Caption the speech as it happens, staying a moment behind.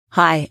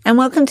Hi, and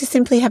welcome to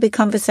Simply Happy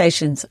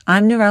Conversations.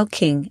 I'm Narelle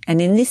King,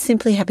 and in this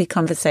Simply Happy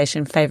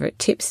Conversation favourite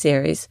tips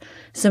series,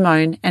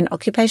 Simone, an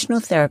occupational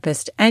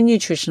therapist and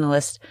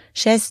nutritionalist,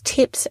 shares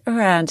tips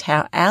around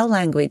how our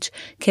language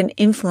can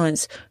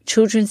influence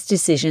children's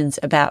decisions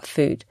about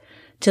food.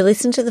 To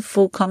listen to the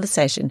full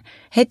conversation,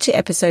 head to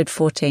episode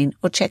 14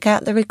 or check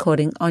out the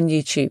recording on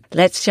YouTube.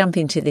 Let's jump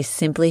into this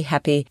Simply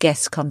Happy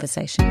guest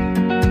conversation.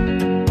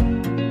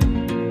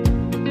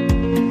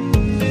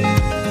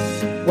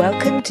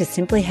 Welcome to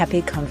Simply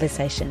Happy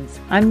Conversations.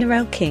 I'm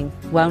Narelle King,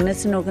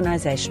 wellness and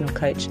organisational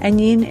coach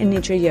and yin and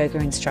nidra yoga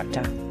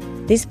instructor.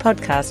 This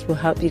podcast will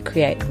help you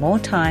create more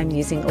time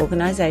using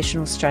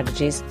organisational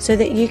strategies so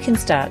that you can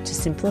start to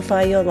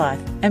simplify your life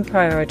and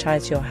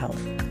prioritise your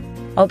health.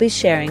 I'll be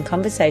sharing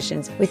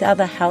conversations with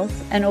other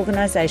health and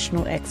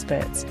organisational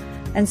experts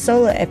and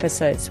solo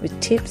episodes with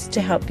tips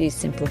to help you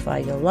simplify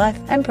your life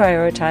and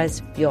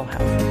prioritise your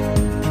health.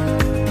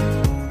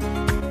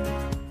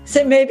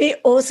 So maybe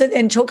also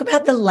then talk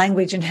about the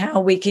language and how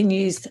we can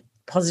use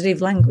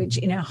positive language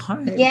in our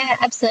home. Yeah,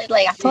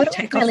 absolutely. I thought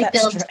it would really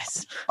build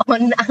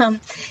on,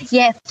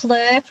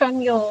 Fleur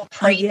from your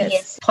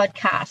previous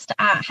podcast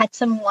had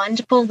some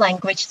wonderful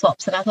language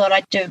swaps, and I thought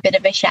I'd do a bit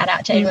of a shout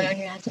out to anyone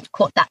who hasn't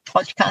caught that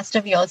podcast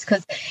of yours,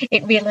 because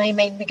it really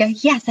made me go,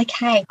 yes,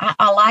 okay,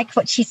 I like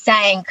what she's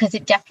saying, because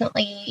it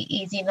definitely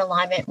is in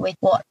alignment with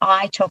what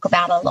I talk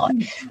about a lot.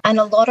 And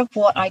a lot of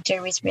what I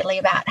do is really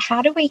about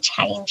how do we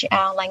change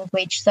our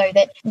language so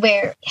that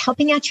we're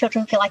helping our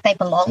children feel like they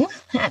belong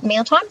at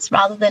mealtimes,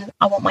 rather than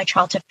I want my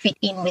child to fit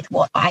in with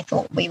what I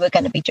thought we were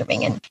going to be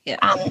doing.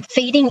 And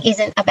feeding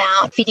isn't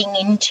about fitting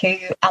into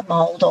a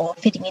mold or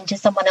fitting into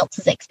someone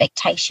else's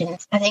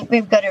expectations. I think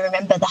we've got to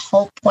remember the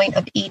whole point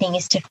of eating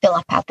is to fill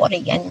up our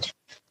body and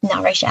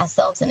nourish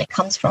ourselves, and it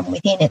comes from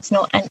within. It's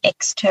not an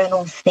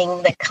external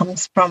thing that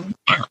comes from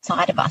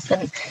outside of us.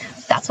 And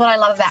that's what I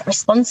love about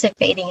responsive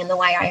feeding and the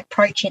way I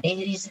approach it.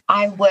 It is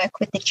I work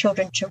with the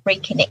children to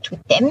reconnect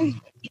with them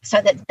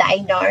so that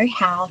they know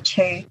how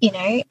to,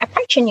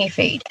 approach a new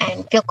food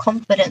and feel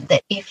confident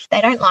that if they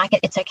don't like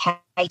it, it's okay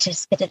to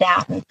spit it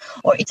out,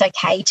 or it's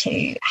okay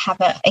to have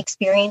an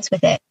experience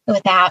with it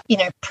without,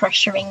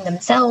 pressuring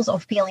themselves or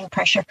feeling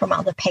pressure from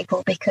other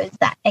people, because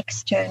that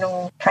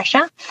external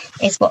pressure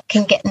is what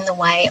can get in the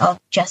way of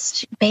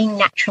just being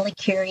naturally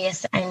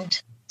curious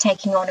and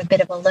taking on a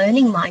bit of a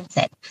learning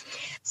mindset.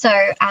 So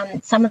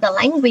some of the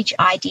language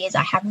ideas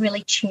I have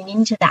really tune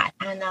into that.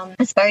 And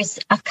I suppose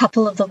a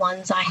couple of the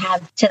ones I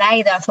have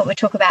today that I thought we'd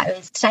talk about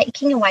is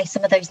taking away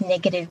some of those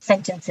negative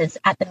sentences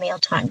at the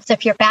mealtime. So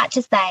if you're about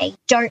to say,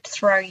 don't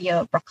throw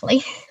your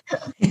broccoli,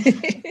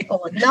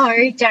 or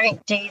no,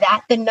 don't do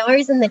that, the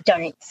no's and the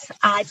don'ts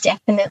are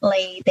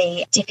definitely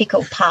the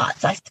difficult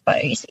parts, I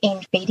suppose,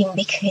 in feeding,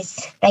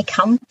 because they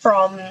come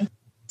from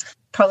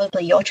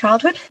probably your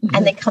childhood,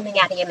 and they're coming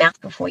out of your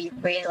mouth before you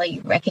really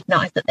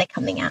recognise that they're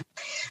coming out.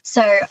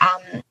 So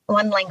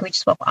one language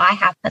swap I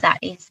have for that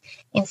is,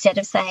 instead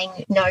of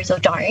saying no's or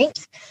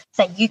don't,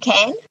 say you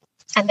can,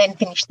 and then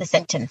finish the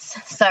sentence.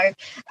 So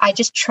I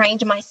just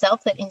trained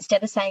myself that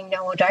instead of saying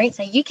no or don't,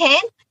 say you can,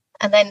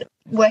 and then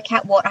work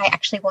out what I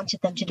actually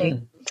wanted them to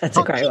do. That's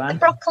a great one. Keep the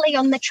broccoli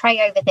on the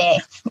tray over there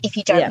if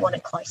you don't want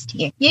it close to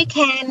you. You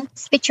can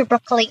spit your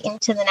broccoli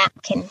into the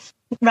napkin,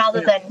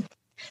 rather than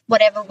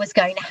whatever was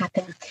going to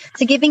happen.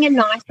 So giving a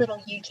nice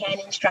little you can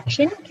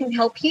instruction can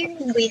help you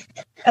with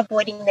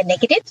avoiding the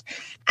negatives.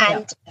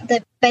 And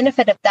the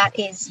benefit of that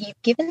is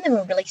you've given them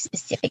a really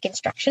specific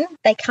instruction.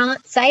 They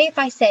can't say, if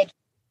I said,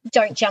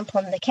 don't jump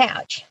on the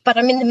couch, but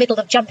I'm in the middle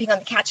of jumping on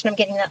the couch and I'm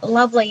getting that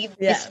lovely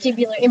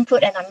vestibular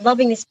input, and I'm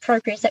loving this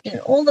proprioception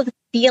and all of the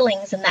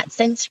feelings and that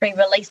sensory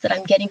release that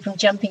I'm getting from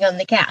jumping on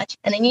the couch.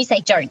 And then you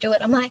say, don't do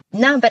it. I'm like,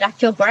 no, but I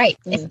feel great.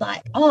 It's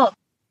like, oh,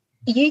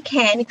 you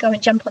can go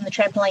and jump on the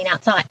trampoline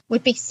outside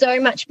would be so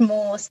much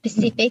more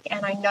specific,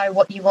 and I know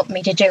what you want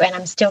me to do, and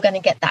I'm still going to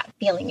get that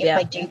feeling if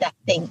I do that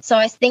thing. So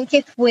I think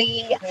if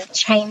we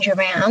change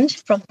around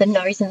from the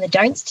no's and the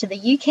don'ts to the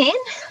you can,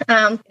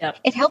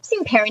 it helps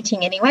in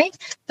parenting anyway,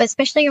 but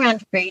especially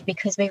around food,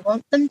 because we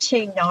want them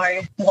to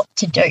know what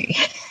to do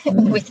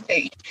with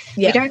food.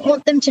 We don't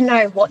want them to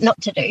know what not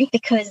to do,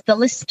 because the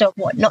list of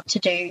what not to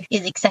do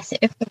is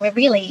excessive. We're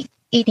really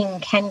eating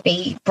can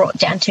be brought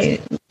down to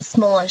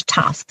smaller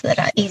tasks that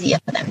are easier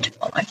for them to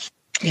follow.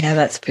 Yeah,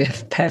 that's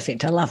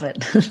perfect. I love it.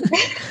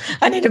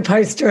 I need a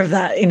poster of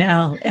that in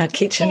our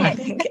kitchen, I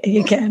think.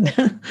 You can.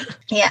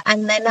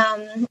 And then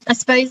I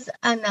suppose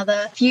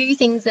another few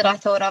things that I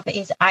thought of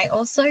is I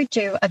also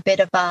do a bit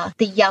of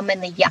the yum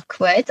and the yuck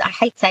words. I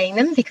hate saying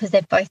them because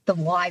they're both the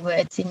Y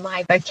words in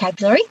my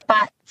vocabulary,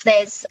 but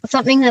there's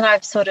something that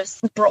I've sort of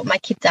brought my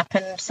kids up,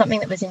 and something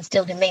that was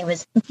instilled in me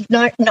was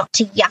not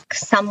to yuck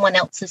someone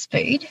else's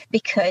food,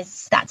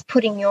 because that's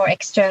putting your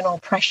external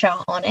pressure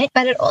on it.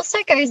 But it also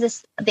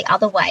goes the other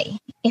other way.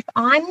 If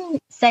I'm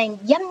saying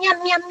yum,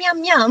 yum, yum,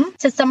 yum, yum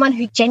to someone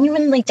who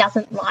genuinely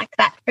doesn't like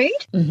that food,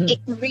 it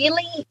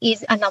really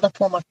is another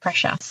form of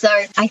pressure. So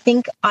I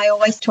think I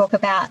always talk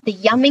about the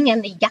yumming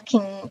and the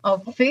yucking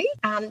of food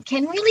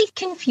can really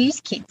confuse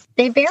kids.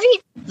 They're very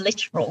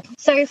literal.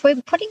 So if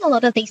we're putting a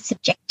lot of these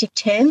subjective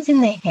terms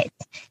in their heads,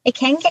 it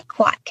can get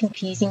quite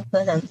confusing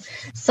for them.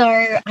 So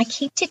I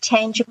keep to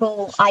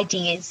tangible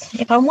ideas.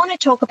 If I want to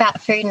talk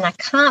about food and I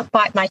can't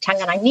bite my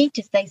tongue and I need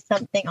to say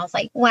something, I was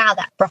like, wow,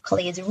 that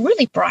broccoli is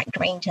really bright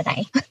green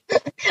today,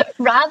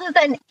 rather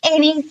than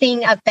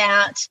anything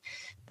about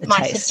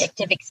my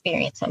subjective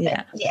experience of it.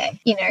 Yeah.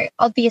 You know,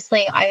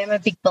 obviously I am a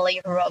big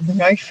believer of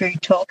no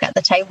food talk at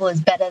the table is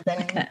better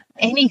than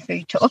any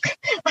food talk.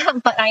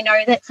 But I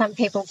know that some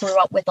people grew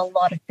up with a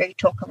lot of food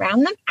talk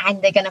around them and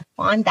they're going to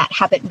find that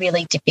habit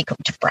really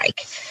difficult to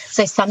break.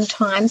 So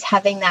sometimes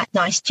having that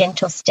nice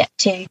gentle step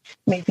to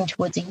moving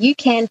towards a you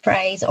can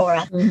phrase or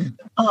a,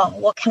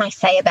 what can I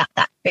say about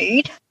that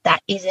food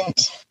that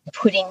isn't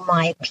putting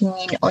my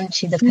opinion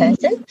onto the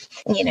person,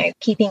 you know,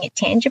 keeping it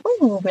tangible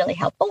will really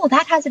help. Oh,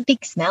 that has a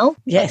big smell.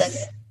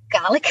 Yes.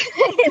 Garlic.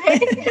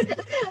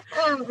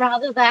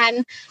 Rather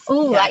than,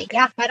 I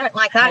don't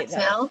like that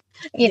smell.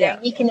 You know,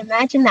 you can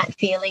imagine that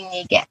feeling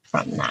you get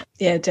from that.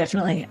 Yeah,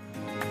 definitely.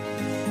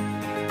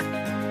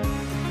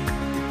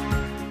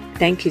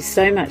 Thank you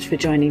so much for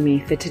joining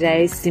me for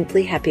today's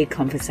Simply Happy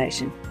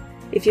conversation.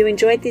 If you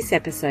enjoyed this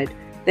episode,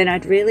 then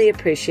I'd really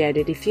appreciate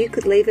it if you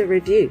could leave a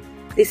review.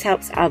 This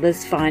helps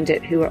others find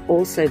it who are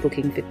also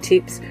looking for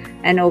tips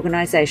and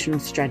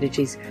organisational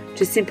strategies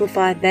to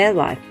simplify their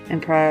life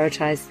and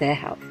prioritise their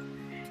health.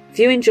 If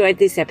you enjoyed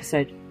this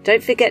episode,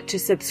 don't forget to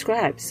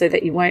subscribe so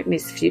that you won't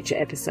miss future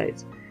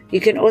episodes.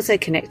 You can also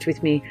connect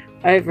with me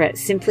over at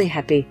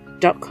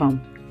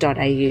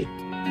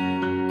simplyhappy.com.au.